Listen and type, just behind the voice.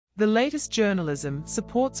The latest journalism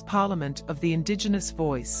supports Parliament of the Indigenous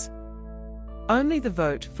Voice. Only the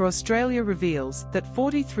vote for Australia reveals that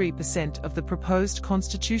 43% of the proposed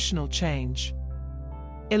constitutional change.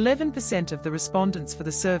 11% of the respondents for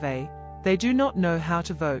the survey, they do not know how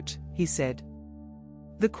to vote, he said.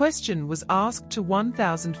 The question was asked to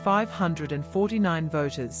 1,549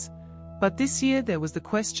 voters, but this year there was the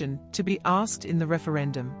question to be asked in the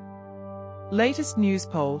referendum. Latest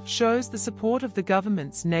Newspoll shows the support of the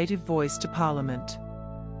government's native voice to Parliament.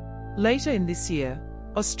 Later in this year,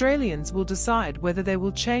 Australians will decide whether they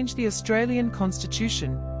will change the Australian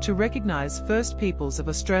Constitution to recognise First Peoples of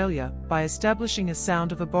Australia by establishing a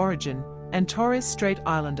sound of Aborijin and Torres Strait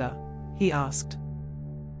Islander, he asked.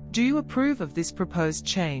 Do you approve of this proposed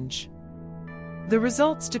change? The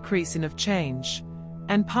results decrease in of change,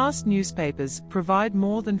 and past newspapers provide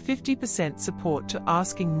more than 50% support to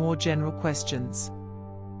asking more general questions.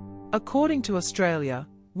 According to Australia,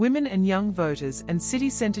 women and young voters and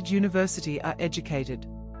city-centred university are educated.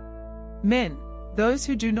 Men, those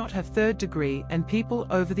who do not have third degree and people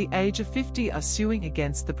over the age of 50 are suing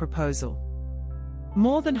against the proposal.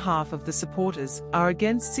 More than half of the supporters are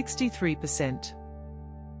against 63%.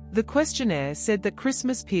 The questionnaire said that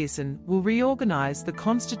Christmas Pearson will reorganize the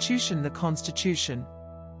Constitution.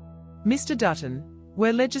 Mr. Dutton,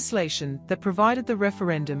 where legislation that provided the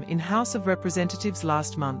referendum in House of Representatives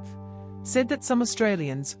last month, said that some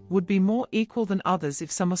Australians would be more equal than others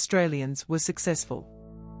if some Australians were successful.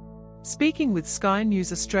 Speaking with Sky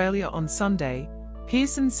News Australia on Sunday,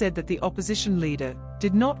 Pearson said that the opposition leader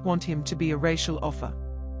did not want him to be a racial offer.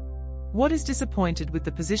 What is disappointed with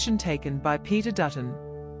the position taken by Peter Dutton?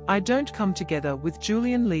 I don't come together with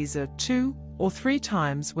Julian Leeser 2 or 3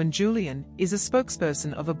 times when Julian is a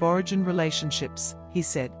spokesperson of Aborigin relationships, he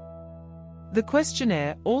said. The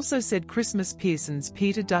questionnaire also said Christmas Pearson's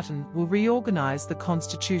Peter Dutton will reorganize the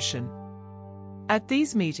Constitution. At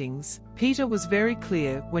these meetings, Peter was very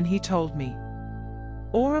clear when he told me,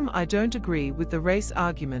 Orum I don't agree with the race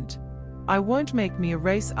argument. I won't make me a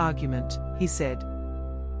race argument, he said.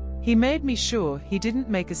 He made me sure he didn't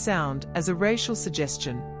make a sound as a racial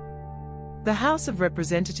suggestion. The House of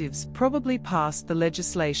Representatives probably passed the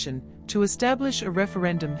legislation to establish a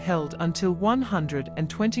referendum held until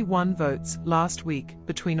 121 votes last week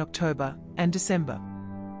between October and December.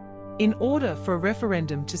 In order for a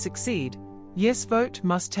referendum to succeed, yes vote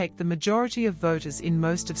must take the majority of voters in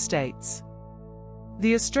most of states.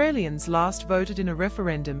 The Australians last voted in a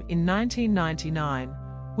referendum in 1999,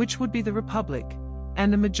 which would be the Republic,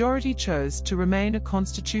 and the majority chose to remain a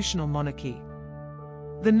constitutional monarchy.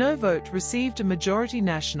 The no vote received a majority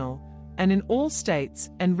national, and in all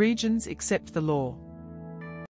states and regions except the law.